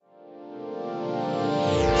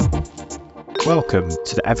Welcome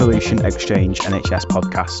to the Evolution Exchange NHS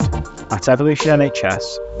podcast. At Evolution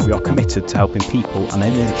NHS, we are committed to helping people and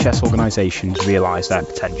NHS organisations realise their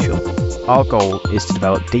potential. Our goal is to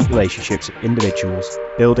develop deep relationships with individuals,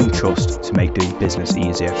 building trust to make doing business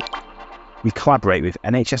easier. We collaborate with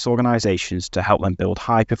NHS organisations to help them build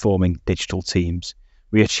high-performing digital teams.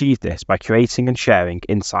 We achieve this by creating and sharing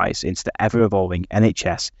insights into the ever-evolving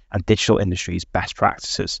NHS and digital industry's best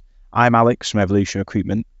practices. I'm Alex from Evolution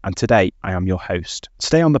Recruitment, and today I am your host.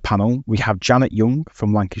 Today on the panel, we have Janet Young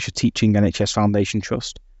from Lancashire Teaching NHS Foundation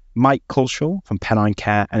Trust, Mike Culshaw from Pennine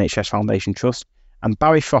Care NHS Foundation Trust, and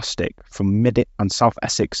Barry Frostick from Mid and South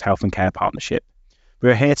Essex Health and Care Partnership. We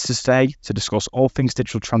are here today to discuss all things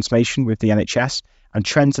digital transformation with the NHS and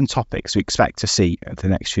trends and topics we expect to see over the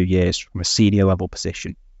next few years from a senior level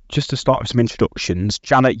position. Just to start with some introductions,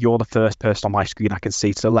 Janet, you're the first person on my screen I can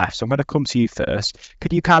see to the left, so I'm going to come to you first.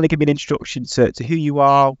 Could you kind of give me an introduction to who you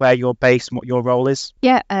are, where you're based, and what your role is?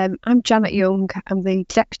 Yeah, I'm Janet Young. I'm the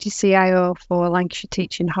Deputy CIO for Lancashire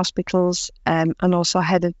Teaching Hospitals and also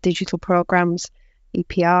Head of Digital Programmes,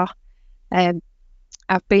 EPR.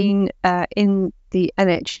 I've been in the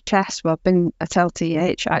NHS, well, I've been at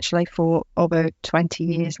LTH actually for over 20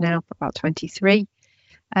 years now, for about 23.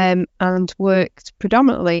 And worked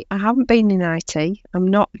predominantly, I haven't been in IT. I'm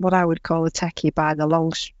not what I would call a techie by the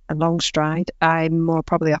long stride. I'm more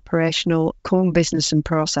probably operational, core business and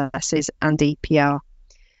processes and EPR.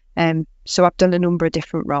 So I've done a number of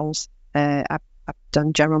different roles. I've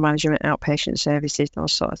done general management, outpatient services,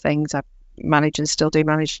 those sort of things. I've managed and still do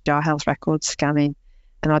manage our health records scanning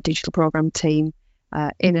and our digital program team,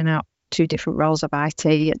 in and out 2 different roles of IT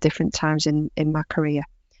at different times in my career.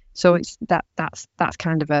 So it's that's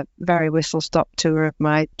kind of a very whistle-stop tour of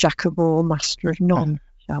my jack of all, master of none,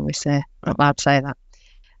 shall we say? Not allowed to say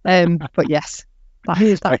that. But yes,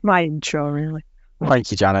 that's my intro, really.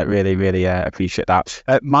 Thank you, Janet. Really appreciate that.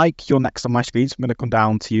 Mike, you're next on my screen, so I'm going to come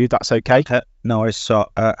down to you. That's okay? No,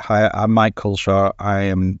 hi, I'm Mike Culshaw. I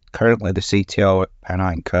am currently the CTO at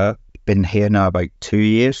Pennine Care. Been here now about 2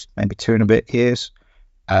 years, maybe 2 and a bit years.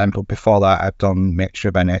 But before that, I've done a mixture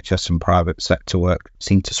of NHS and private sector work.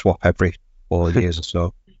 Seem to swap every 4 years or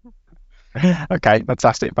so. Okay,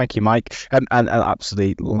 fantastic. Thank you, Mike. And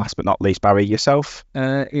absolutely, last but not least, Barry, yourself?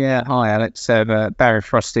 Yeah, hi, Alex. Barry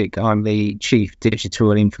Frostick. I'm the Chief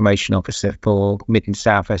Digital and Information Officer for Mid and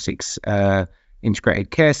South Essex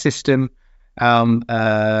Integrated Care System. I'm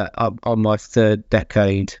on my 3rd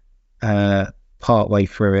decade, partway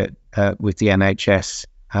through it with the NHS.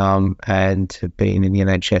 And have been in the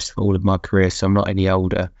NHS for all of my career, so I'm not any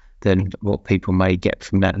older than what people may get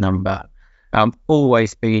from that number.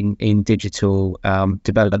 Always been in digital,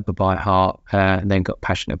 developer by heart, and then got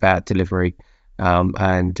passionate about delivery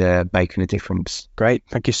and making a difference. Great,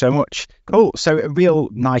 thank you so much. Cool, so a real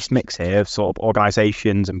nice mix here of sort of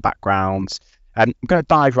organisations and backgrounds. I'm going to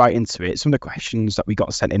dive right into it. Some of the questions that we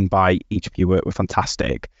got sent in by each of you were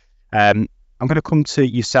fantastic. I'm going to come to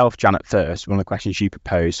yourself, Janet, first, one of the questions you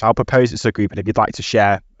proposed. So I'll propose it to the group, and if you'd like to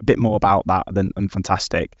share a bit more about that, then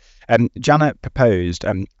fantastic. Janet proposed,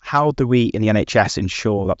 how do we in the NHS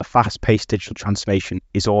ensure that the fast-paced digital transformation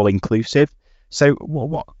is all-inclusive? So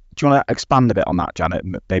what do you want to expand a bit on that, Janet?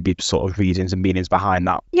 Maybe sort of reasons and meanings behind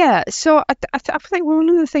that? Yeah, so I think one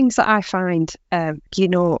of the things that I find,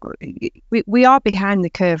 we are behind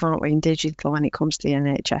the curve, aren't we, in digital when it comes to the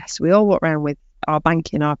NHS. We all walk around with our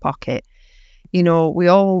bank in our pocket. You know, we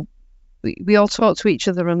all talk to each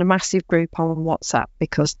other on a massive group on WhatsApp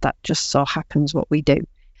because that just so happens what we do.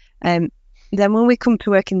 Then when we come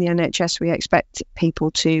to work in the NHS, we expect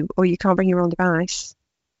people to, you can't bring your own device.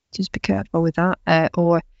 Just be careful with that.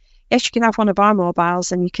 Or, yes, you can have one of our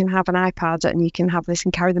mobiles and you can have an iPad and you can have this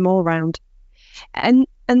and carry them all around. And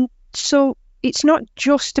so it's not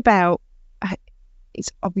just about,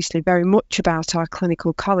 it's obviously very much about our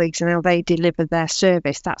clinical colleagues and how they deliver their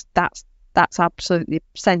service. That's absolutely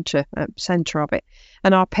centre of it.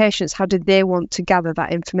 And our patients, how do they want to gather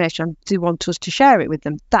that information? Do they want us to share it with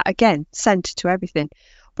them? That, again, centre to everything.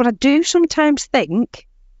 But I do sometimes think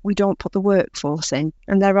we don't put the workforce in.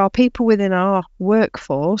 And there are people within our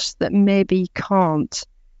workforce that maybe can't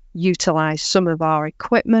utilise some of our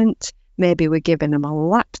equipment. Maybe we're giving them a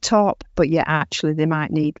laptop, but yet actually they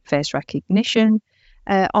might need face recognition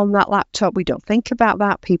on that laptop. We don't think about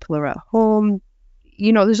that. People are at home.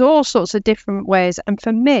 You know, there's all sorts of different ways. And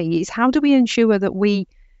for me, it's how do we ensure that we,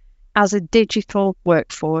 as a digital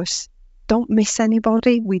workforce, don't miss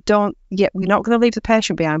anybody? We're not going to leave the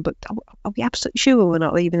patient behind, but are we absolutely sure we're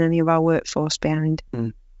not leaving any of our workforce behind?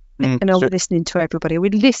 And are we listening to everybody? Are we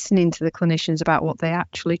listening to the clinicians about what they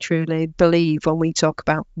actually truly believe when we talk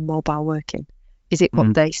about mobile working? Is it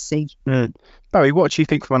what they see? Barry, what do you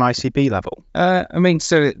think from an ICB level?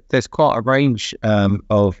 So there's quite a range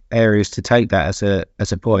of areas to take that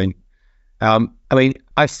as a point.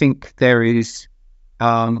 I think there is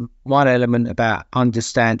one element about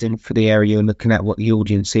understanding for the area and looking at what the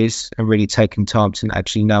audience is and really taking time to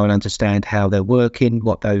actually know and understand how they're working,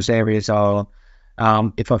 what those areas are.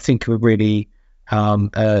 If I think of a really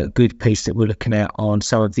good piece that we're looking at on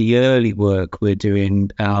some of the early work we're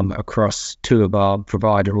doing across two of our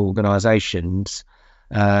provider organisations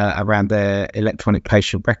around their electronic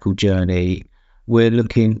patient record journey, we're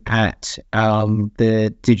looking at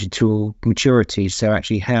the digital maturity. So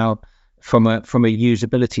actually how, from a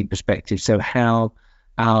usability perspective, so how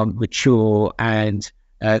mature and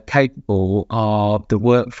capable are the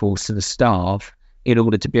workforce and the staff in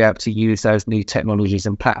order to be able to use those new technologies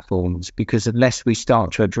and platforms? Because unless we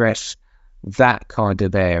start to address that kind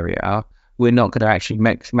of area, we're not going to actually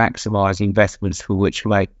maximise investments for which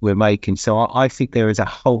we're making. So I think there is a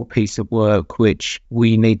whole piece of work which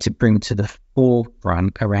we need to bring to the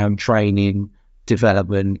forefront around training,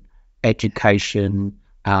 development, education,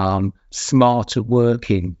 smarter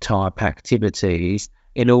working type activities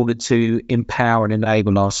in order to empower and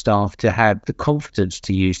enable our staff to have the confidence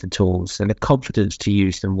to use the tools and the confidence to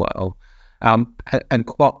use them well. And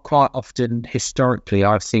quite often, historically,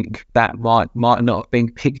 I think that might not have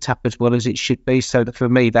been picked up as well as it should be. So that for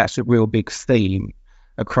me, that's a real big theme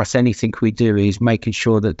across anything we do, is making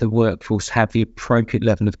sure that the workforce have the appropriate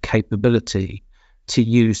level of capability to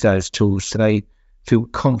use those tools so they feel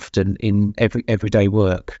confident in everyday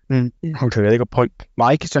work. Okay, really good point.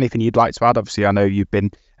 Mike, is there anything you'd like to add? Obviously, I know you've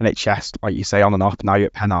been NHS, like you say, on and off, now you're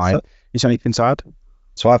at Pennine. Is there anything to add?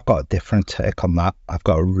 So I've got a different take on that. I've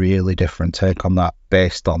got a really different take on that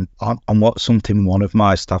based on what something one of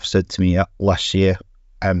my staff said to me last year.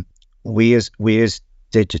 We as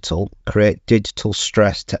digital create digital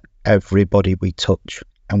stress to everybody we touch,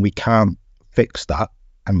 and we can't fix that.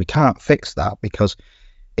 And we can't fix that because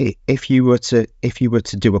if you were to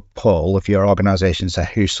do a poll of your organisation, say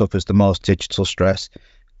who suffers the most digital stress,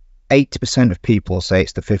 80% of people will say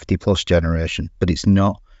it's the 50+ generation, but it's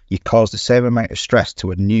not. You cause the same amount of stress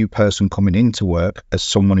to a new person coming into work as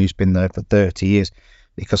someone who's been there for 30 years,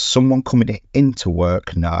 because someone coming into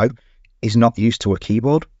work now is not used to a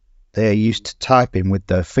keyboard. They're used to typing with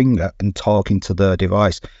their finger and talking to their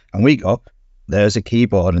device. And we go, there's a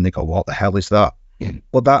keyboard, and they go, what the hell is that?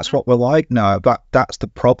 Well, that's what we're like now. That's the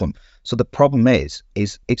problem. So the problem is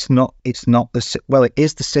it is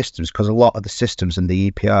the systems, because a lot of the systems and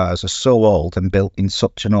the EPRs are so old and built in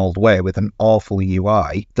such an old way with an awful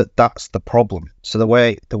UI that's the problem. So the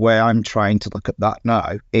way I'm trying to look at that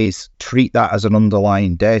now is treat that as an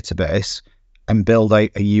underlying database and build out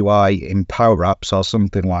a UI in Power Apps or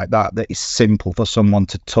something like that is simple for someone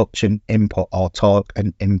to touch and input or talk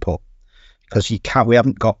and input. Because we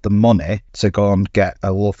haven't got the money to go and get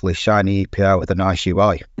a lovely shiny EPR with a nice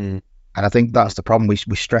UI. And I think that's the problem.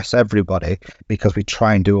 We stress everybody because we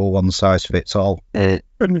try and do a one size fits all.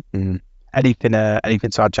 Anything to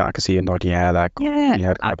add, Jack? I can see you nodding your head there.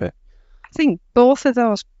 Yeah, I think both of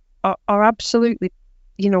those are absolutely,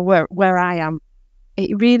 where I am.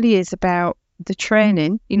 It really is about the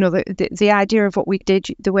training, the idea of what we did,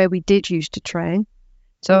 the way we did used to train.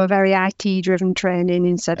 So a very IT driven training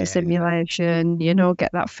instead of simulation,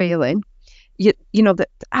 get that feeling. The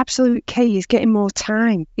absolute key is getting more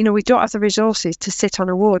time. We don't have the resources to sit on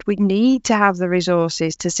a ward. We need to have the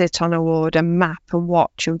resources to sit on a ward and map and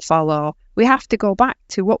watch and follow. We have to go back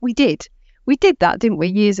to what we did. We did that, didn't we,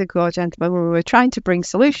 years ago, gentlemen, when we were trying to bring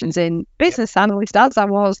solutions in. Business analyst, as I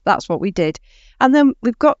was, that's what we did. And then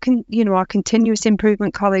we've got, our continuous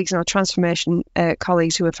improvement colleagues and our transformation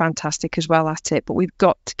colleagues who are fantastic as well at it. But we've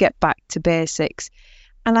got to get back to basics.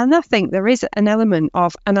 And I think there is an element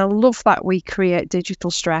of, and I love that we create digital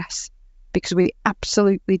stress, because we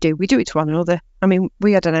absolutely do. We do it to one another. I mean,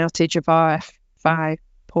 we had an outage of our F5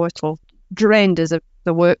 portal, drained us of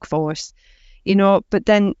the workforce. But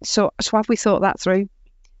then, so have we thought that through?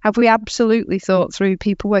 Have we absolutely thought through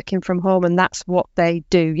people working from home and that's what they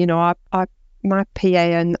do? My PA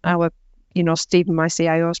and our, Stephen, my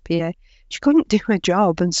CIO's PA, she couldn't do her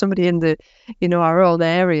job, and somebody in the, our own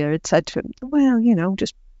area had said to him, well,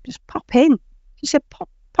 just pop in. She said,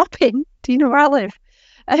 pop in. Do you know where I live?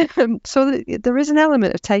 So there is an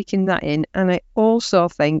element of taking that in, and I also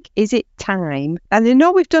think, is it time? And I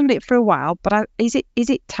know we've done it for a while, but is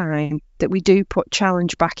it time that we do put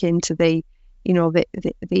challenge back into the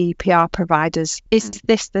EPR providers? Is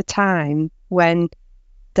this the time when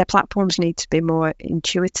their platforms need to be more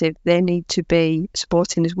intuitive? They need to be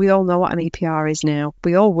supporting us. We all know what an EPR is now.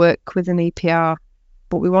 We all work with an EPR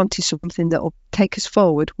but we wanted something that will take us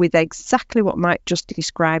forward with exactly what Mike just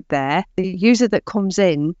described there. The user that comes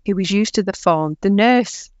in, who is used to the phone, the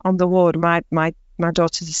nurse on the ward, my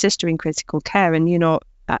daughter's a sister in critical care, and, you know,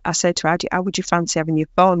 I said to her, how would you fancy having your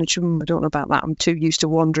phone? And she I don't know about that. I'm too used to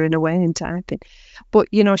wandering away and typing. But,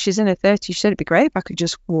 you know, she's in her 30s. She said it'd be great if I could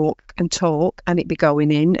just walk and talk and it'd be going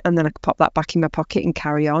in, and then I could pop that back in my pocket and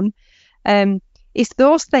carry on. It's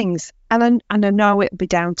those things. And I know it'll be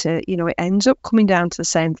down to, you know, it ends up coming down to the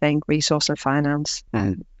same thing, resource and finance.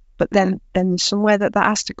 But then there's somewhere that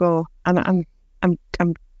has to go. And I'm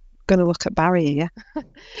going to look at Barry here.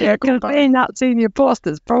 Yeah, because being that senior post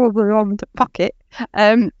that's probably on the pocket.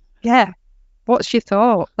 Yeah, what's your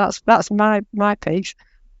thought? That's my piece.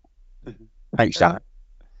 Thanks, Dan.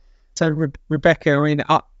 So Rebecca, I mean,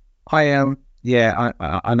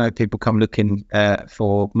 I know people come looking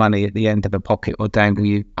for money at the end of a pocket or dangle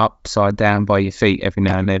you upside down by your feet every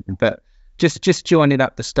now and then. But just joining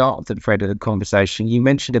up the start of the thread of the conversation, you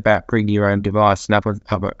mentioned about bring your own device and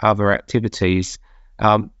other activities.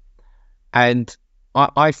 And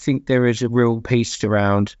I think there is a real piece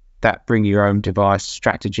around that bring your own device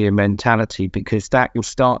strategy and mentality, because that will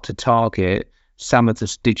start to target some of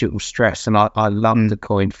this digital stress. And I love the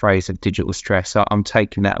coined phrase of digital stress. I'm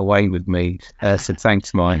taking that away with me. So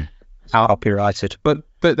thanks, Mike. Copyrighted. But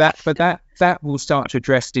that will start to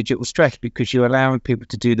address digital stress, because you're allowing people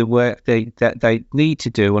to do the work that they need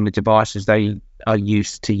to do on the devices they are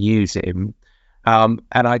used to using. And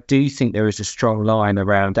I do think there is a strong line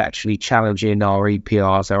around actually challenging our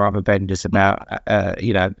EPRs, our other vendors, about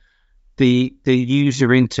the user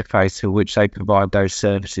interface for which they provide those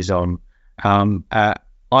services on.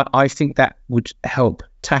 I think that would help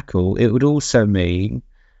tackle. It would also mean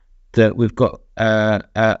that we've got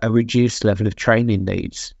a reduced level of training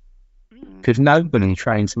needs, because nobody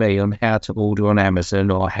trains me on how to order on Amazon,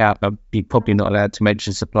 or how you're probably not allowed to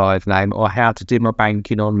mention supplier's name, or how to do my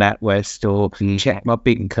banking on NatWest, or check my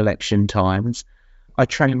bin collection times. I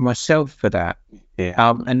train myself for that.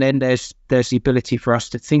 Yeah. And then there's the ability for us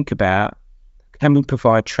to think about, can we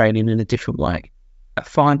provide training in a different way? A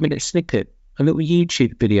 5-minute snippet, a little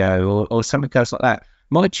YouTube video, or something else like that.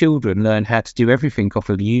 My children learn how to do everything off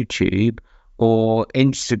of YouTube or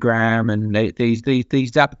Instagram, and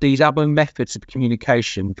these other methods of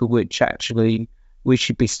communication for which actually we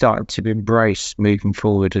should be starting to embrace moving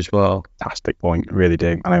forward as well. Fantastic point, really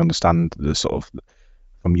do. And I understand the sort of,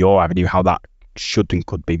 from your avenue, how that should and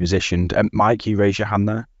could be positioned. Mike, you raise your hand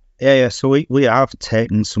there. Yeah. So we have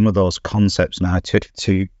taken some of those concepts now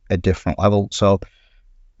to a different level. So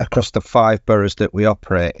across the 5 boroughs that we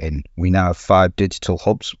operate in, we now have 5 digital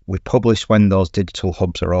hubs. We publish when those digital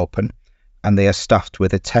hubs are open, and they are staffed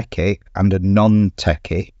with a techie and a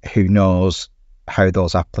non-techie who knows how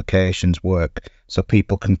those applications work. So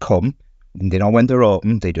people can come, and they know when they're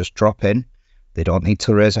open, they just drop in. They don't need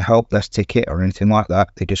to raise a help desk ticket or anything like that.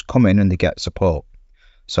 They just come in and they get support.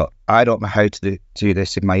 So I don't know how to do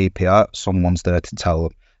this in my EPR. Someone's there to tell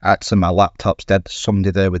them. Actually, my laptop's dead. There's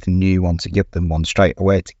somebody there with a new one to give them one straight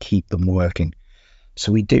away to keep them working.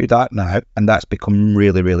 So we do that now, and that's become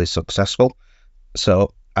really, really successful.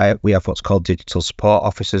 So we have what's called digital support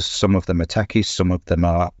officers. Some of them are techies, some of them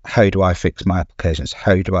are, how do I fix my applications?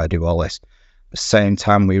 How do I do all this? At the same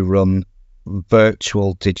time, we run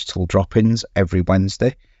virtual digital drop-ins every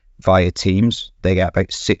Wednesday via Teams. They get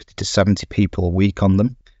about 60 to 70 people a week on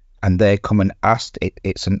them, and they come and ask.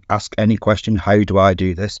 It's an ask any question. How do I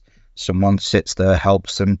do this? Someone sits there,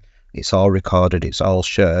 helps them. It's all recorded. It's all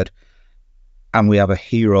shared. And we have a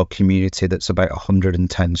hero community that's about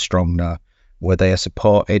 110 strong now, where they are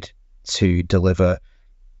supported to deliver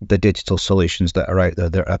the digital solutions that are out there.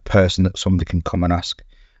 They're a person that somebody can come and ask.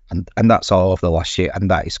 And that's all over the last year.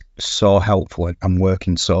 And that is so helpful and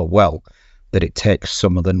working so well that it takes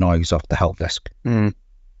some of the noise off the help desk. Some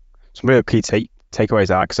real key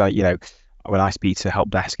takeaways are, because when I speak to help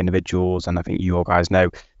desk individuals, and I think you all guys know,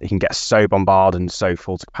 they can get so bombarded and so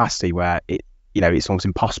full to capacity where it's almost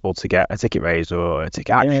impossible to get a ticket raised or a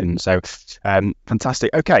ticket action. So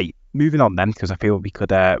fantastic. Okay, moving on then, because I feel we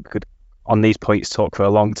could on these points talk for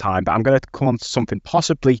a long time, but I'm going to come on to something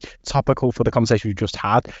possibly topical for the conversation we just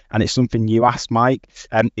had, and it's something you asked, Mike.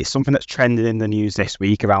 It's something that's trending in the news this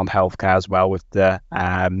week around healthcare as well, with the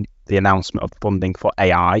announcement of funding for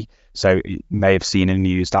AI. So you may have seen in the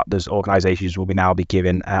news that there's organisations will now be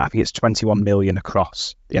given, I think it's 21 million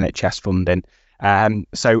across the NHS funding.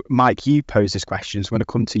 So Mike, you posed this question, so I'm going to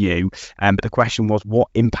come to you. But the question was, what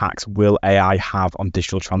impact will AI have on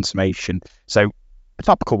digital transformation? So a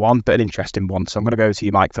topical one, but an interesting one. So I'm going to go to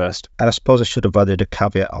you, Mike, first. And I suppose I should have added a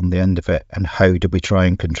caveat on the end of it. And how do we try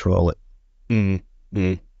and control it?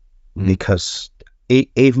 Because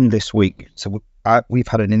even this week, so we've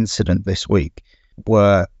had an incident this week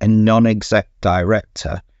where a non-exec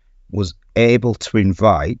director was able to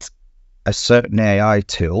invite a certain AI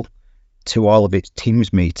tool to all of its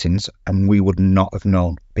Teams meetings, and we would not have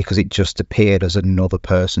known because it just appeared as another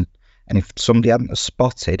person. And if somebody hadn't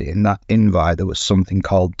spotted in that invite there was something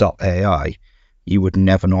called .ai, you would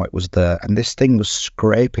never know it was there. And this thing was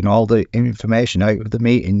scraping all the information out of the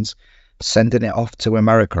meetings, sending it off to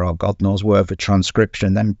America or God knows where for transcription,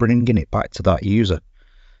 and then bringing it back to that user.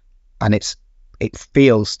 And it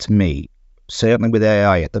feels to me, certainly with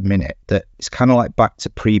AI at the minute, that it's kind of like back to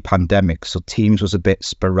pre-pandemic. So Teams was a bit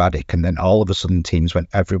sporadic, and then all of a sudden Teams went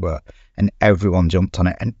everywhere and everyone jumped on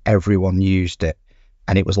it and everyone used it.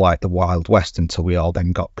 And it was like the Wild West until we all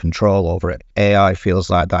then got control over it. AI feels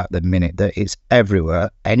like that at the minute, that it's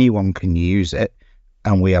everywhere. Anyone can use it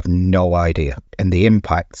and we have no idea. And the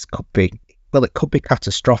impacts could be, well, it could be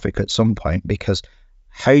catastrophic at some point, because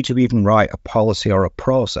how do you even write a policy or a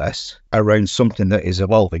process around something that is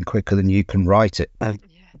evolving quicker than you can write it?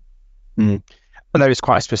 I know it's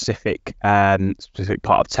quite a specific part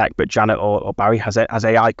of tech, but Janet or Barry, has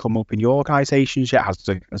AI come up in your organisations yet? Has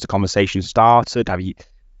the conversation started? Have you,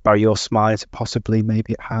 Barry, you're smiling, possibly,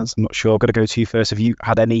 maybe it has. I'm not sure. I've got to go to you first. Have you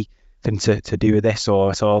had anything to do with this or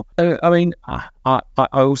at all? I mean, I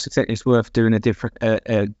also think it's worth doing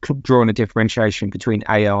drawing a differentiation between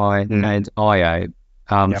AI and IA.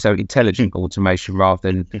 So intelligent automation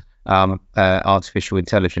rather than artificial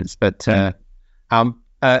intelligence. But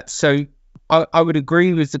so I would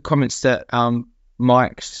agree with the comments that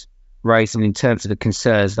Mike's raising in terms of the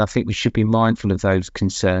concerns. And I think we should be mindful of those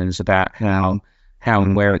concerns about how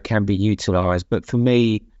and where it can be utilised. But for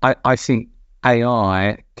me, I think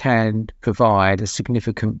AI can provide a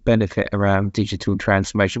significant benefit around digital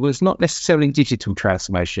transformation. Well, it's not necessarily digital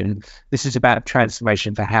transformation. This is about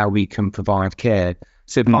transformation for how we can provide care.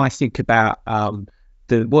 So if I think about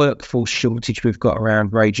the workforce shortage we've got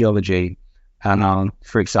around radiology,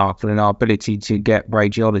 for example, and our ability to get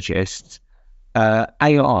radiologists,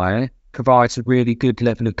 AI provides a really good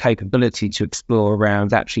level of capability to explore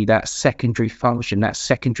around actually that secondary function, that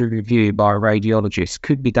secondary review by a radiologist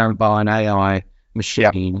could be done by an AI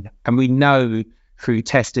machine. And we know through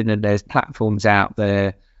testing that there's platforms out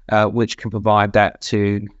there which can provide that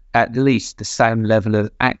to at least the same level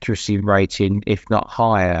of accuracy rating, if not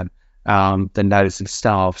higher, than those of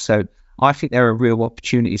staff. So I think there are real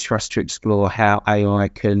opportunities for us to explore how AI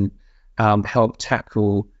can help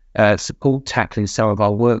support tackling some of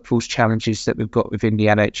our workforce challenges that we've got within the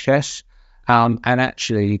NHS, and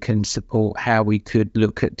actually can support how we could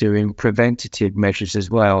look at doing preventative measures as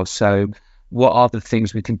well. So what are the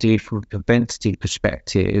things we can do from a preventative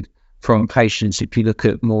perspective from patients if you look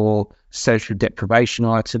at more social deprivation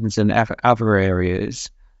items and other areas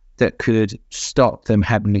that could stop them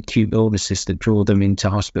having acute illnesses that draw them into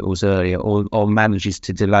hospitals earlier or manages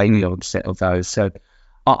to delay the onset of those. So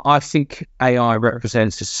I think AI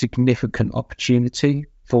represents a significant opportunity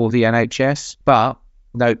for the NHS, but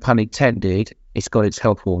no pun intended, it's got its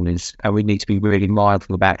health warnings, and we need to be really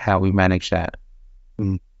mindful about how we manage that.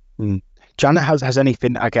 Janet, has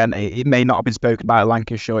anything, again, it may not have been spoken about at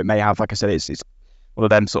Lancashire, it may have, like I said, it's one of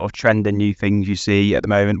them sort of trending new things you see at the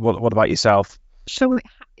moment. What about yourself? So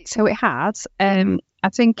it has. I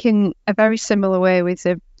think in a very similar way with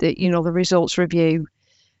the results review,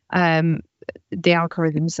 the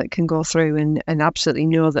algorithms that can go through and absolutely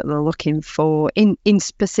know that they're looking for in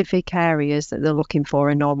specific areas that they're looking for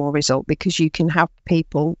a normal result, because you can have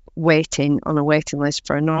people waiting on a waiting list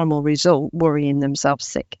for a normal result worrying themselves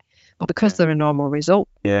sick, but because they're a normal result,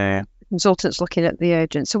 the consultants looking at the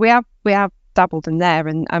urgent. So we have dabbled in there,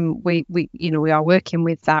 and we are working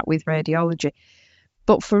with that with radiology.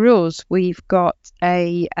 But for us, we've got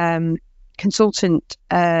a consultant,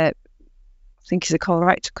 I think he's a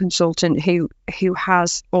colorectal consultant who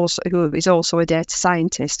is also a data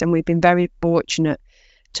scientist, and we've been very fortunate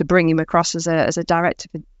to bring him across as a director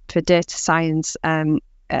for data science, and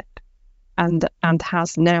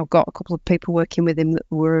has now got a couple of people working with him that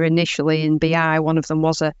were initially in BI. One of them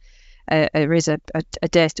was a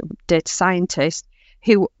data scientist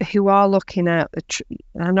who are looking at,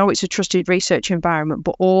 I know it's a trusted research environment,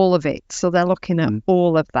 but all of it. So they're looking at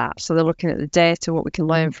all of that. So they're looking at the data, what we can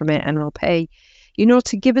learn from it, NLP,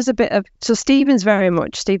 to give us a bit of. So Stephen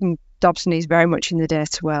Dobson is very much in the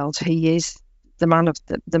data world. He is the man of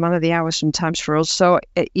the hour sometimes for us. So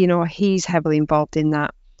he's heavily involved in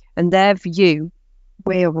that, and their view,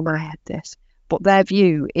 way over my head this, but their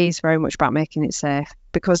view is very much about making it safe,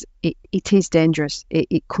 because it is dangerous.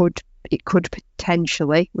 It could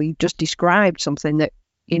potentially, we just described something that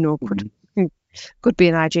could be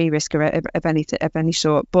an IG risk of any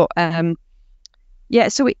sort. But yeah,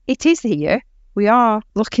 so it is here. We are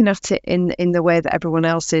looking at it in the way that everyone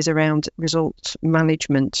else is around results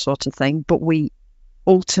management sort of thing, but we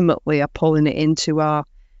ultimately are pulling it into our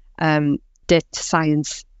data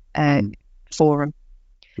science forum,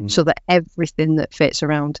 so that everything that fits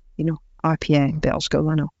around, IPA, a bit old school,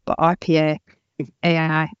 I know, but IPA,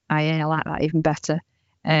 AI, I like that even better,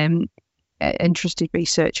 and trusted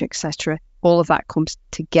research, etc. All of that comes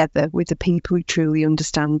together with the people who truly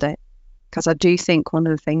understand it. Because I do think one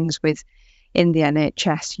of the things in the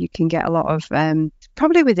NHS, you can get a lot of,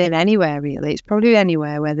 probably within anywhere really, it's probably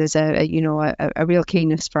anywhere where there's a real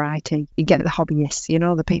keenness for IT. You get the hobbyists,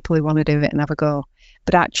 the people who want to do it and have a go.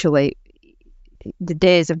 But actually, the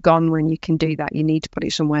days have gone when you can do that. You need to put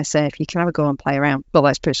it somewhere safe. You can have a go and play around, but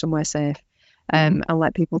let's put it somewhere safe and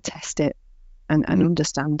let people test it and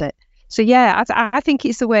understand it. So yeah, I think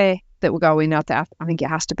it's the way that we're going. I think it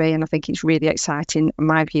has to be, and I think it's really exciting.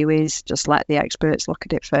 My view is just let the experts look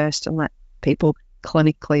at it first and let people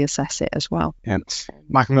clinically assess it as well. Yeah,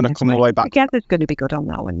 Mike, I'm going to come all the way back. Together's going to be good on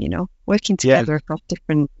that one. Working together across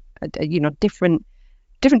different, different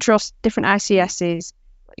trusts, different ICSs.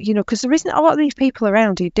 Because there isn't a lot of these people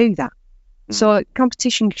around who do that. So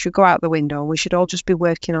competition should go out the window. We should all just be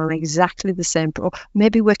working on exactly the same, or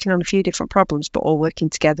maybe working on a few different problems, but all working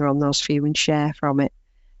together on those few and share from it.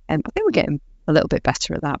 I think we're getting a little bit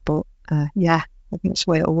better at that, but yeah, I think that's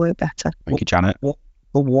the way it'll work better. Thank you, Janet.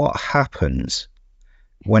 What happens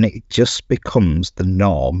when it just becomes the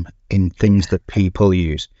norm in things that people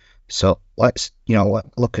use? So let's,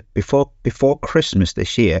 look at before Christmas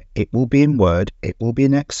this year, it will be in Word, it will be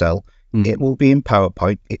in Excel, it will be in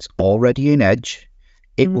PowerPoint, it's already in Edge,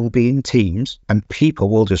 it will be in Teams, and people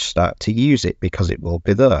will just start to use it because it will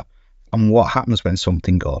be there. And what happens when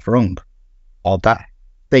something goes wrong? Or that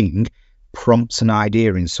thing prompts an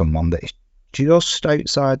idea in someone that is just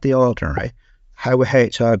outside the ordinary. How are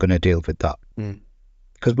HR going to deal with that?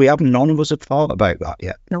 Because none of us have thought about that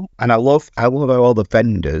yet. No. And I love how all the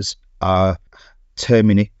vendors are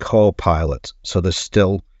terming it co-pilot. So there's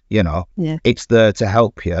still, it's there to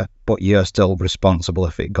help you, but you're still responsible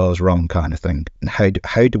if it goes wrong, kind of thing. And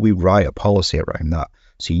how do we write a policy around that?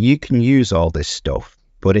 So you can use all this stuff,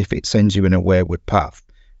 but if it sends you in a wayward path,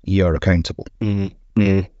 you're accountable.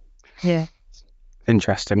 Yeah.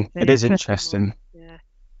 Interesting. It is interesting. Yeah.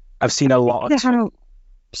 I've seen a lot of...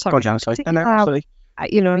 Sorry. Go on, Janet, sorry. No, absolutely.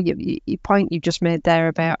 Your point you just made there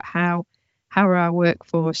about how are our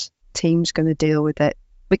workforce teams going to deal with it?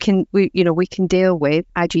 We can deal with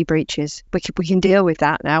IG breaches. We can deal with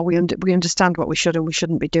that now. We understand what we should and we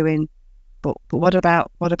shouldn't be doing. But what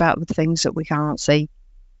about the things that we can't see?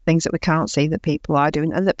 Things that we can't see that people are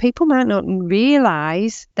doing and that people might not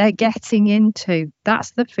realise they're getting into.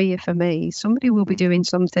 That's the fear for me. Somebody will be doing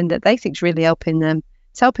something that they think is really helping them.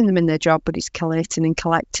 It's helping them in their job, but it's collating and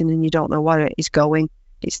collecting, and you don't know where it is going.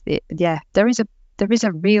 There's a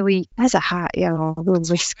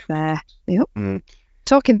risk there. Yep.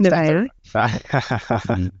 Talking about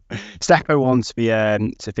it. Step one to be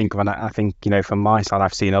to think of, and I think from my side,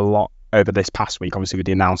 I've seen a lot over this past week. Obviously, with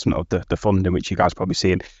the announcement of the funding, which you guys probably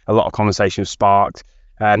seen, a lot of conversations sparked.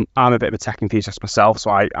 I'm a bit of a tech enthusiast myself,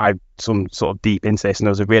 so I'm some sort of deep into this. And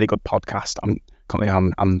there was a really good podcast. I'm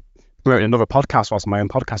promoting another podcast whilst on my own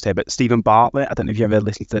podcast here, but Stephen Bartlett, I don't know if you ever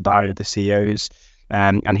listened to the Diary of the CEOs,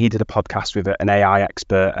 and he did a podcast with an AI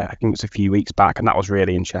expert, I think it was a few weeks back, and that was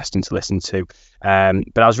really interesting to listen to.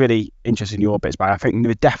 But I was really interested in your bits, but I think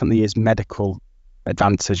there definitely is medical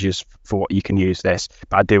advantages for what you can use this.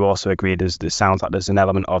 But I do also agree there sounds like there's an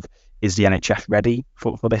element of, is the NHS ready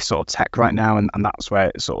for this sort of tech right now? And that's where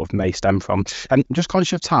it sort of may stem from. And just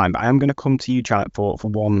conscious of time, but I am going to come to you, Janet, for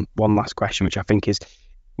one last question, which I think is,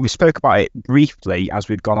 we spoke about it briefly as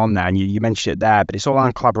we've gone on there, and you mentioned it there, but it's all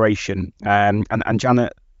around collaboration. And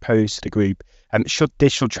Janet posed to the group, should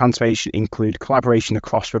digital transformation include collaboration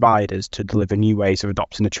across providers to deliver new ways of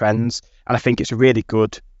adopting the trends? And I think it's a really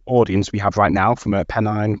good audience we have right now from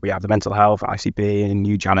Pennine. We have the mental health, ICB, and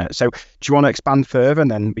you, Janet. So do you want to expand further, and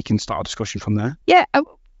then we can start a discussion from there? Yeah,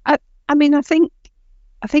 I mean, I think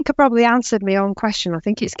I probably answered my own question. I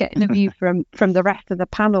think it's getting a view from the rest of the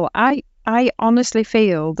panel. I honestly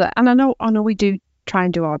feel that, and I know we do try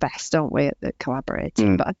and do our best, don't we, at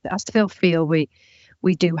collaborating, but I still feel we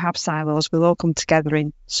do have silos. We'll all come together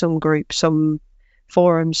in some group, some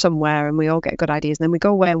forum somewhere, and we all get good ideas, and then we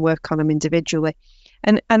go away and work on them individually.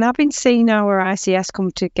 And having seen our ICS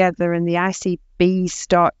come together and the ICBs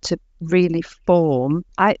start to really form,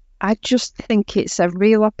 I just think it's a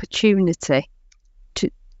real opportunity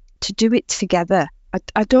to do it together.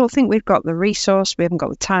 I don't think we've got the resource, we haven't got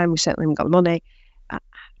the time, we certainly haven't got the money.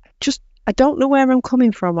 I don't know where I'm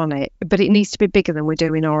coming from on it, but it needs to be bigger than we're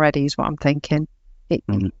doing already, is what I'm thinking.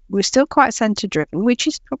 We're still quite centre driven, which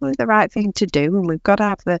is probably the right thing to do, and we've got to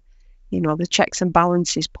have the checks and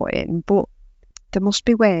balances put in. But there must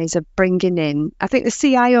be ways of bringing in. I think the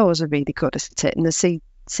CIOs are really good at it, and the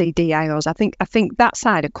CDIOs. I think that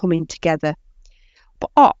side are coming together.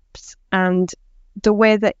 But ops and the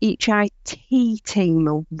way that each IT team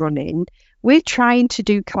are running, we're trying to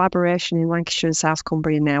do collaboration in Lancashire and South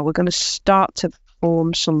Cumbria now. We're going to start to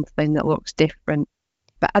form something that looks different.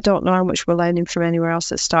 But I don't know how much we're learning from anywhere else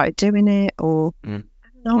that started doing it, or I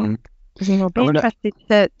don't know. Be interested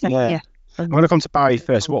to yeah. I'm going to come to Barry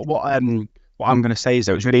first. What I'm going to say is,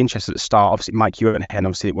 though, it was really interesting at the start. Obviously, Mike, you weren't here, and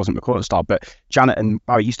obviously it wasn't recorded at the start, but Janet and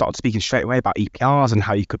Barry, you started speaking straight away about EPRs and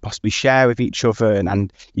how you could possibly share with each other,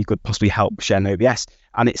 and you could possibly help share an OBS.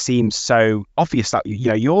 And it seems so obvious that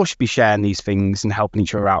you all should be sharing these things and helping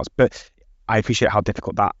each other out. But I appreciate how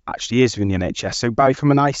difficult that actually is within the NHS. So, Barry,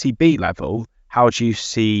 from an ICB level, how do you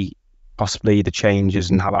see possibly the changes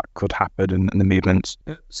and how that could happen and the movements?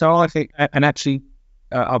 So I think, and actually,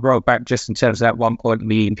 I wrote back just in terms of that one point in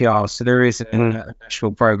the EPR. So there is a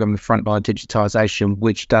national programme of frontline digitisation,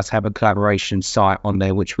 which does have a collaboration site on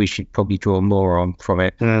there, which we should probably draw more on from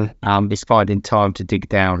it. It's finding time to dig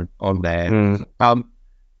down on there.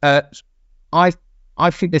 I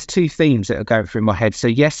think there's two themes that are going through my head. So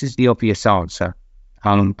yes is the obvious answer,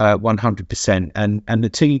 100%. And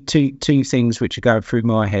the two things which are going through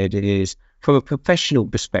my head is, from a professional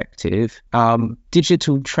perspective,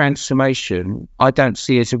 digital transformation I don't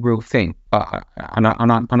see as a real thing. And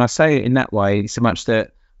I say it in that way so much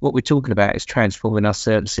that what we're talking about is transforming our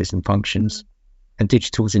services and functions, and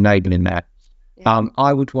digital's enabling that.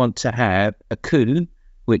 I would want to have a coup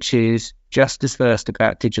which is just as versed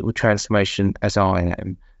about digital transformation as I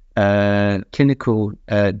am. Clinical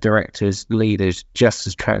directors, leaders, just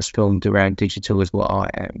as transformed around digital as what I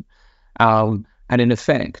am. And in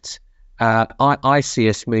effect, I see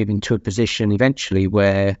us moving to a position eventually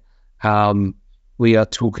where we are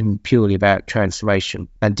talking purely about transformation,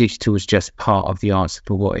 and digital is just part of the answer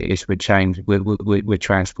for what it is we're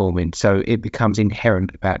transforming. So it becomes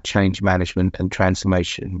inherent about change management and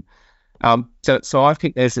transformation. So I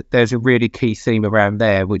think there's a really key theme around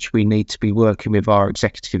there, which we need to be working with our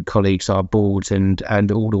executive colleagues, our boards, and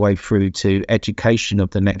all the way through to education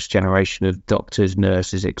of the next generation of doctors,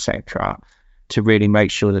 nurses, etc., to really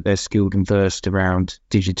make sure that they're skilled and versed around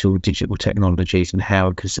digital technologies and how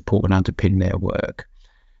it can support and underpin their work.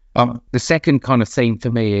 The second kind of theme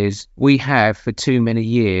for me is, we have for too many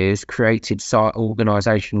years created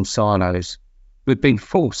organisational silos. We've been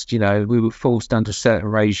forced, we were forced under certain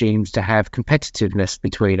regimes to have competitiveness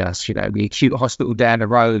between us. The acute hospital down the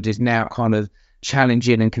road is now kind of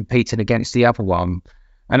challenging and competing against the other one.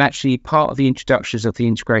 And actually, part of the introductions of the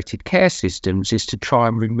integrated care systems is to try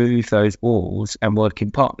and remove those walls and work in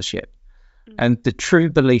partnership. And the true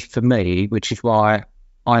belief for me, which is why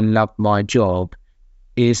I love my job,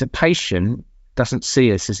 is a patient doesn't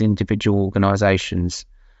see us as individual organisations.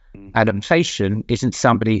 And a patient isn't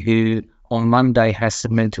somebody who on Monday has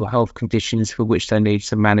some mental health conditions for which they need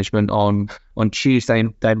some management on. On Tuesday,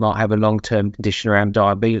 they might have a long-term condition around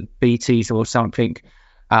diabetes or something.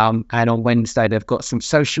 And on Wednesday, they've got some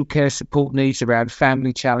social care support needs around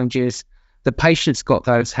family challenges. The patient's got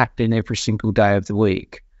those happening every single day of the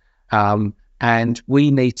week. And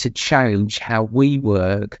we need to change how we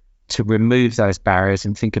work to remove those barriers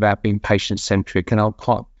and think about being patient-centric. And I'm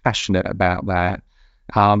quite passionate about that.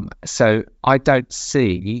 So I don't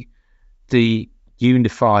see the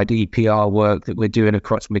unified EPR work that we're doing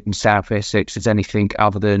across Mid and South Essex as anything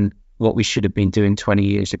other than what we should have been doing 20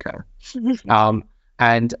 years ago.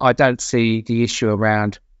 And I don't see the issue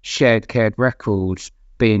around shared care records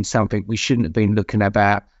being something we shouldn't have been looking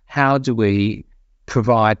about. How do we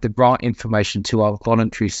provide the right information to our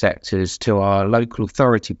voluntary sectors, to our local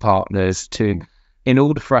authority partners, in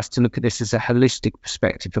order for us to look at this as a holistic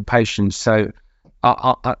perspective for patients? So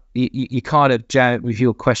you kind of, Janet, with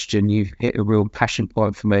your question, you've hit a real passion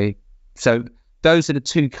point for me. So those are the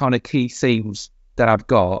two kind of key themes that I've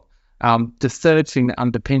got. The third thing that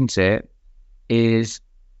underpins it is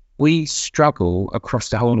we struggle across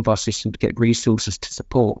the whole of our system to get resources to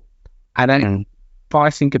support. And if I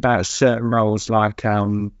think about certain roles like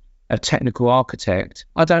a technical architect,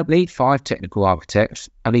 I don't need 5 technical architects,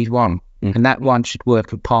 I need 1. And that one should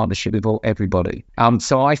work in partnership with everybody.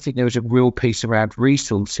 So I think there is a real piece around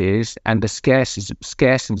resources and the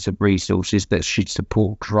scarcity of resources that should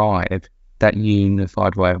support drive that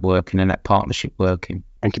unified way of working and that partnership working.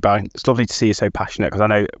 Thank you, Barry. It's lovely to see you so passionate, because I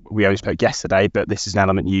know we only spoke yesterday, but this is an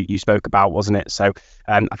element you spoke about, wasn't it? So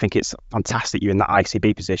I think it's fantastic you're in that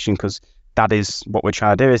ICB position, because that is what we're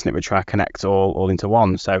trying to do, isn't it? We're trying to connect all into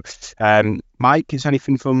one. So Mike, is there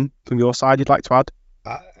anything from your side you'd like to add?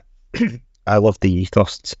 I love the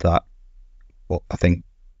ethos to that. Well, I think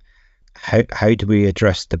how do we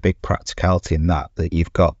address the big practicality in that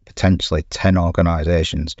you've got potentially 10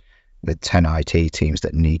 organisations with 10 IT teams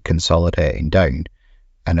that need consolidating down,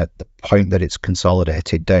 and at the point that it's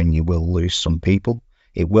consolidated down, you will lose some people.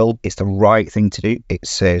 It's the right thing to do. It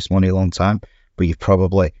saves money a long time, but you've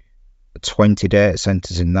probably 20 data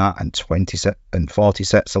centres in that, and 40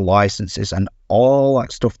 sets of licenses and all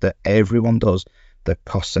that stuff that everyone does that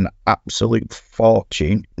costs an absolute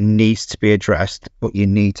fortune needs to be addressed. But you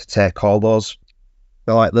need to take all those,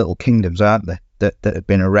 they're like little kingdoms, aren't they, that have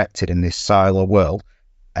been erected in this silo world,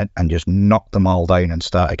 and just knock them all down and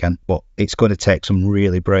start again. But it's going to take some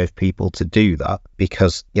really brave people to do that,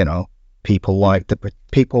 because people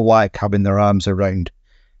like having their arms around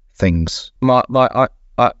things. I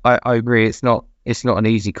agree. It's not an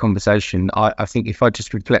easy conversation. I think if I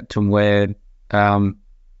just reflect on where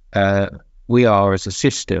we are as a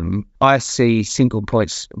system, I see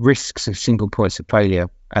risks of single points of failure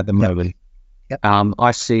at the moment. Yep.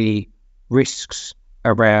 I see risks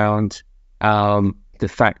around the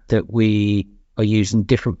fact that we are using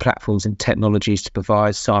different platforms and technologies to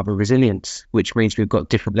provide cyber resilience, which means we've got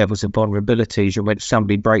different levels of vulnerabilities, and when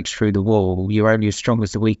somebody breaks through the wall, you're only as strong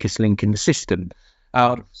as the weakest link in the system.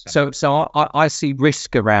 So I see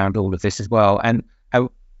risk around all of this as well, and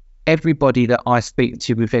everybody that I speak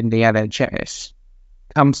to within the NHS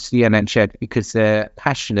comes to the NHS because they're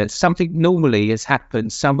passionate. Something normally has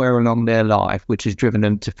happened somewhere along their life which has driven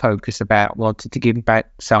them to focus about wanting to give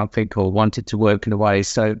back something or wanted to work in a way.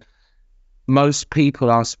 So most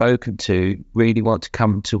people I've spoken to really want to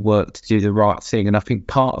come to work to do the right thing. And I think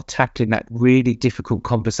part of tackling that really difficult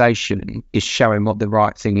conversation is showing what the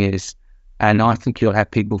right thing is. And I think you'll have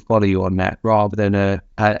people follow you on that, rather than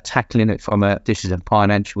tackling it from this is a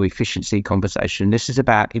financial efficiency conversation. This is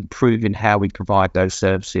about improving how we provide those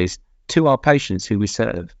services to our patients who we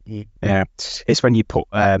serve. Yeah, it's when you put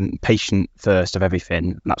patient first of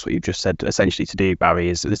everything, and that's what you've just said essentially to do, Barry,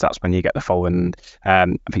 is that's when you get the following. I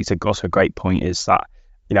think it's also a great point is that,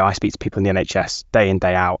 I speak to people in the NHS day in,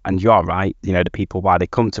 day out, and you are right, the people why they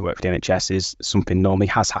come to work for the NHS is something normally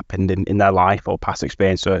has happened in their life or past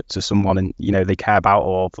experience to someone, and they care about,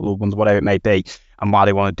 or for loved ones, whatever it may be, and why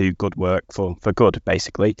they want to do good work for good,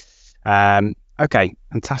 basically. Okay,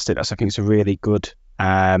 fantastic. I think it's a really good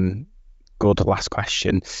last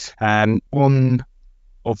question. One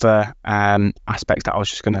other aspect that I was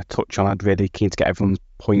just going to touch on, I'd really keen to get everyone's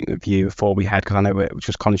point of view before we head, because I know we're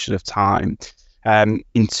just conscious of time.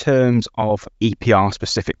 In terms of EPR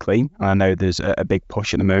specifically, I know there's a big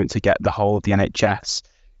push at the moment to get the whole of the NHS,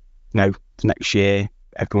 next year,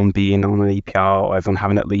 everyone being on an EPR, or everyone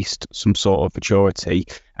having at least some sort of maturity.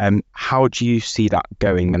 How do you see that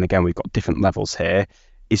going? And again, we've got different levels here.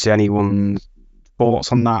 Is there anyone's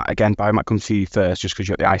thoughts on that? Again, Barry, might come to you first, just because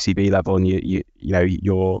you're at the ICB level, and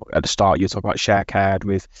you're at the start. You're talking about share care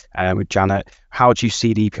with Janet. How do you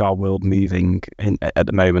see the EPR world moving at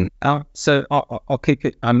the moment? So I'll keep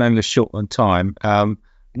it. I know we're short on time.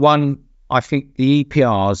 One, I think the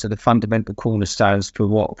EPRs are the fundamental cornerstones for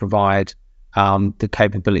what provide the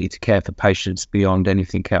capability to care for patients beyond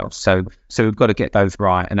anything else. So we've got to get those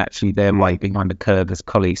right, and actually they're way behind the curve, as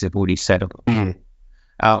colleagues have already said.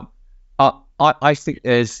 I think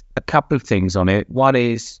there's a couple of things on it. One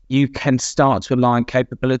is you can start to align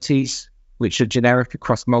capabilities which are generic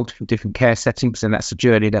across multiple different care settings, and that's a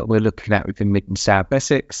journey that we're looking at within Mid and South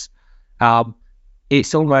Essex.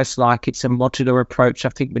 It's almost like it's a modular approach I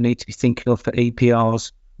think we need to be thinking of for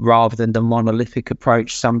EPRs, rather than the monolithic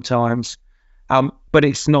approach sometimes. But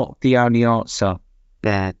it's not the only answer.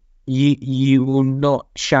 That you will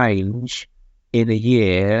not change in a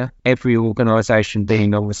year every organisation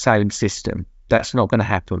being on the same system. That's not going to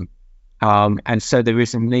happen. And so there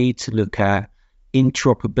is a need to look at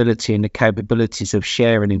interoperability and the capabilities of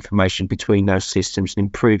sharing information between those systems and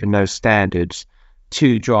improving those standards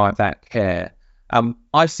to drive that care.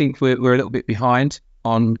 I think we're a little bit behind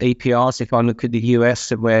on EPRs if I look at the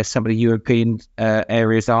US and where some of the European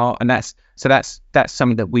areas are, and that's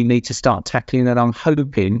something that we need to start tackling, and I'm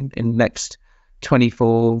hoping in the next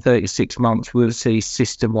 24, 36 months we'll see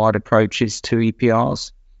system-wide approaches to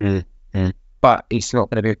EPRs. But it's not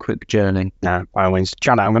going to be a quick journey. No, by all means.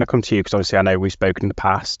 Janet, I'm going to come to you, because obviously I know we've spoken in the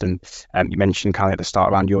past, and you mentioned kind of at the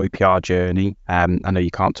start around your EPR journey. I know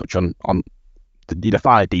you can't touch on the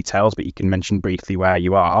finer details, but you can mention briefly where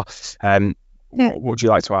you are. Yeah. What would you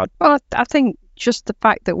like to add? Well, I think just the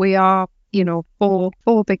fact that we are,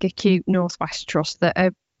 four big acute Northwest trusts that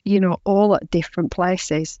are, all at different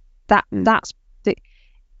places. That's the,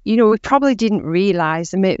 we probably didn't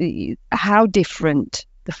realise how different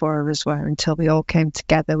the four of us were until we all came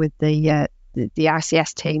together with the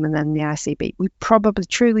ICS team and then the ICB. We probably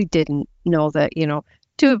truly didn't know that,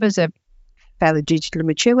 two of us are fairly digitally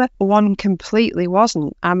mature, one completely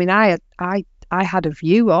wasn't. I mean, I had a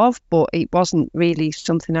view of, but it wasn't really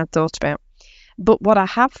something I'd thought about. But what I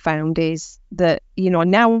have found is that,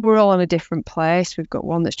 now we're all in a different place. We've got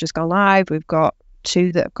one that's just gone live. We've got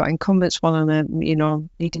two that have got incumbents, one on a,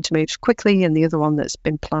 needing to move quickly, and the other one that's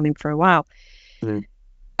been planning for a while. Mm.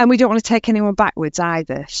 And we don't want to take anyone backwards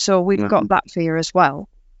either. So we've got that fear as well.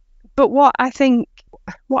 But what I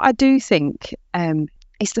do think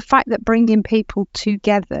is the fact that bringing people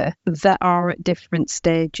together that are at different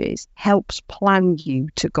stages helps plan you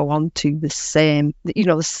to go on to the same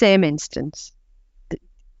instance,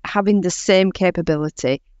 having the same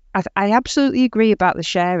capability. I absolutely agree about the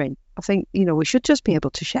sharing. I think, we should just be able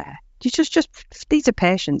to share. Just these are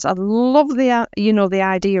patients. I love the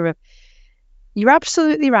idea of, you're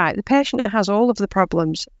absolutely right. The patient has all of the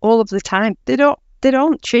problems all of the time. They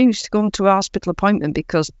don't choose to go into a hospital appointment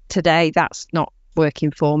because today that's not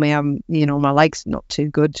working for me. My leg's not too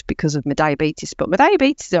good because of my diabetes, but my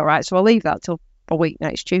diabetes is all right, so I'll leave that till a week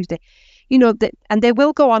next Tuesday. And they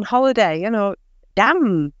will go on holiday.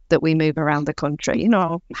 Damn that we move around the country.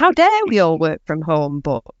 How dare we all work from home?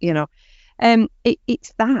 But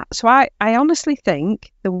it's that. So I honestly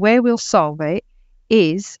think the way we'll solve it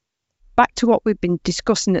is back to what we've been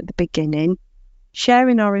discussing at the beginning,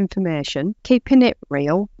 sharing our information, keeping it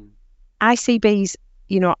real. ICB's,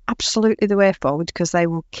 absolutely the way forward because they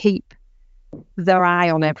will keep their eye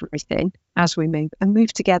on everything as we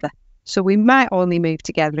move together. So we might only move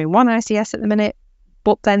together in one ICS at the minute,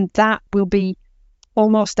 but then that will be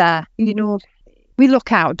almost we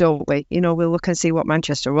look out, don't we? We'll look and see what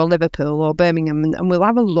Manchester or Liverpool or Birmingham, and we'll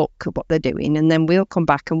have a look at what they're doing, and then we'll come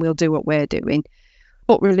back and we'll do what we're doing.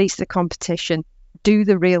 But release the competition, do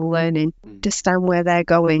the real learning, understand where they're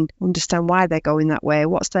going, understand why they're going that way,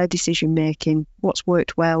 what's their decision making, what's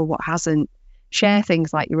worked well, what hasn't. Share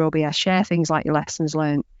things like your OBS, share things like your lessons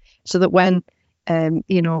learned, so that when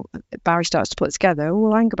Barry starts to put it together,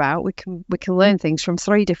 hang about, we can learn things from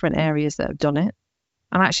 3 different areas that have done it,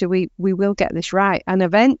 and actually we will get this right. And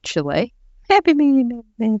eventually, maybe me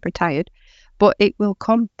retired, but it will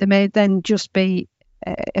come. There may then just be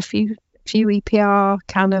a few EPR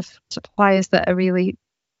kind of suppliers that are really,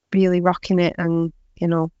 really rocking it, and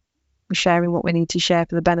we're sharing what we need to share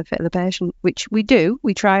for the benefit of the patient, which we do.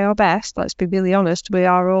 We try our best. Let's be really honest. We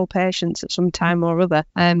are all patients at some time or other.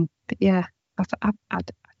 But yeah, I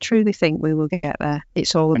truly think we will get there.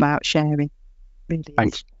 It's all about sharing. Really.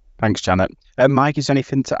 Thanks, Janet. Mike, is there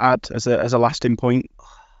anything to add as a lasting point?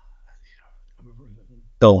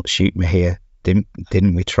 Don't shoot me here.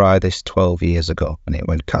 Didn't we try this 12 years ago and it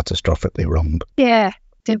went catastrophically wrong? Yeah.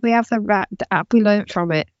 Did we have the right? Have we learned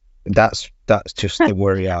from it? That's just the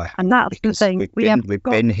worry I have. And that's the thing. We've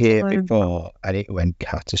been here before and it went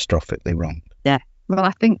catastrophically wrong. Yeah. Well,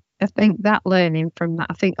 I think that learning from that,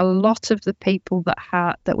 I think a lot of the people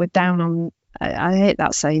that were down on, I hate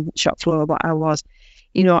that saying, shop floor, but I was,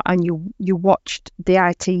 and you watched the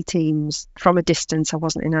IT teams from a distance. I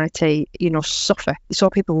wasn't in IT, suffer. You saw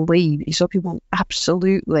people leave. You saw people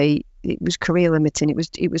absolutely, it was career limiting.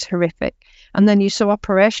 It was horrific. And then you saw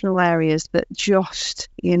operational areas that just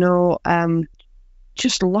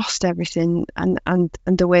lost everything and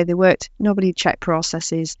the way they worked. Nobody checked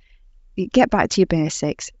processes. You get back to your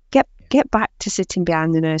basics. Get back to sitting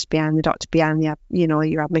behind the nurse, behind the doctor, behind the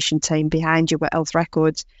your admission team, behind your health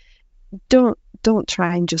records. Don't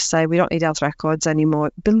try and just say we don't need health records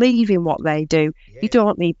anymore. Believe in what they do. Yeah. You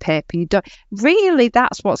don't need paper. You don't really.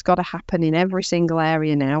 That's what's got to happen in every single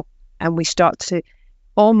area now. And we start to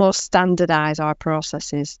almost standardise our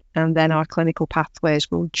processes, and then our clinical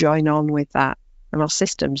pathways will join on with that, and our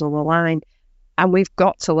systems will align. And we've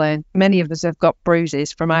got to learn. Many of us have got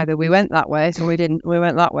bruises from either we went that way or we didn't. We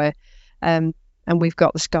went that way, and we've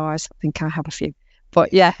got the scars. I think I have a few,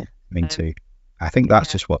 but yeah. Me too. I think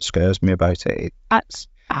that's just what scares me about it.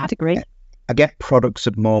 I'd agree. I get products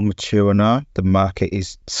are more mature now. The market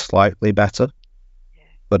is slightly better,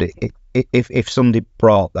 but if somebody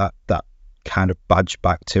brought that kind of badge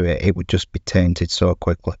back to it, it would just be tainted so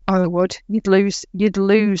quickly. Oh, it would. You'd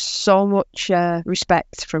lose so much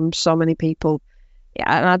respect from so many people. Yeah,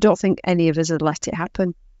 and I don't think any of us had let it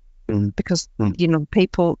happen because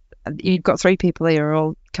people you've got three people here who are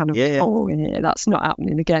all kind of, oh, yeah, that's not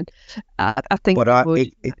happening again. I think But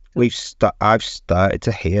I've started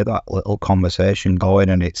to hear that little conversation going,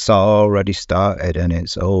 and it's already started, and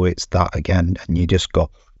it's that again, and you just go,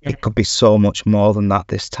 it could be so much more than that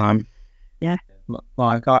this time. Yeah.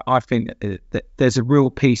 Like, I think that there's a real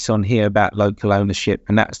piece on here about local ownership,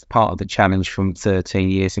 and that's part of the challenge from 13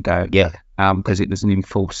 years ago. Yeah. Because it was an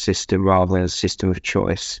enforced system rather than a system of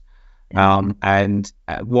choice. And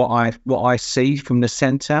what I see from the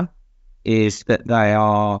centre is that they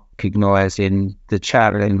are recognising the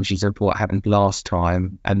challenges of what happened last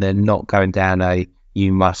time, and they're not going down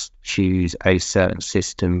you must choose a certain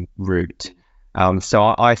system route.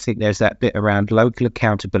 So I think there's that bit around local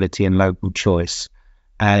accountability and local choice.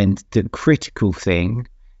 And the critical thing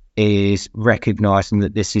is recognising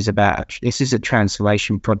that this is a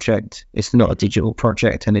transformation project. It's not a digital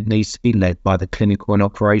project, and it needs to be led by the clinical and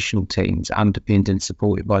operational teams, underpinned and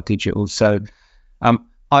supported by digital. So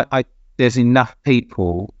there's enough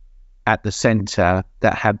people at the centre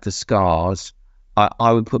that have the scars.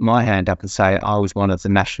 I would put my hand up and say I was one of the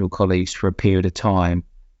national colleagues for a period of time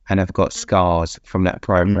and have got scars from that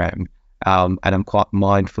programme. And I'm quite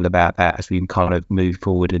mindful about that as we kind of move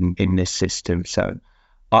forward in this system. So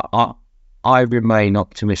I remain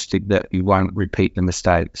optimistic that we won't repeat the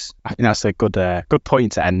mistakes. I think that's a good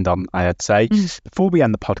point to end on, I'd say. Before we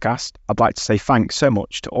end the podcast, I'd like to say thanks so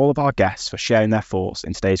much to all of our guests for sharing their thoughts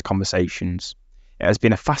in today's conversations. It has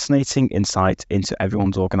been a fascinating insight into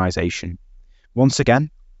everyone's organisation. Once again,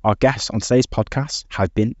 our guests on today's podcast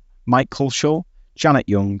have been Mike Culshaw, Janet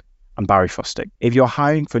Young, and Barry Frostick. If you're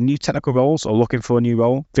hiring for new technical roles or looking for a new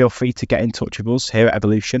role, feel free to get in touch with us here at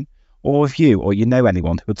Evolution. Or if you or you know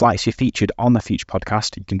anyone who would like to be featured on the future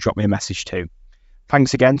podcast, you can drop me a message too.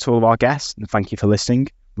 Thanks again to all of our guests, and thank you for listening.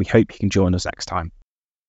 We hope you can join us next time.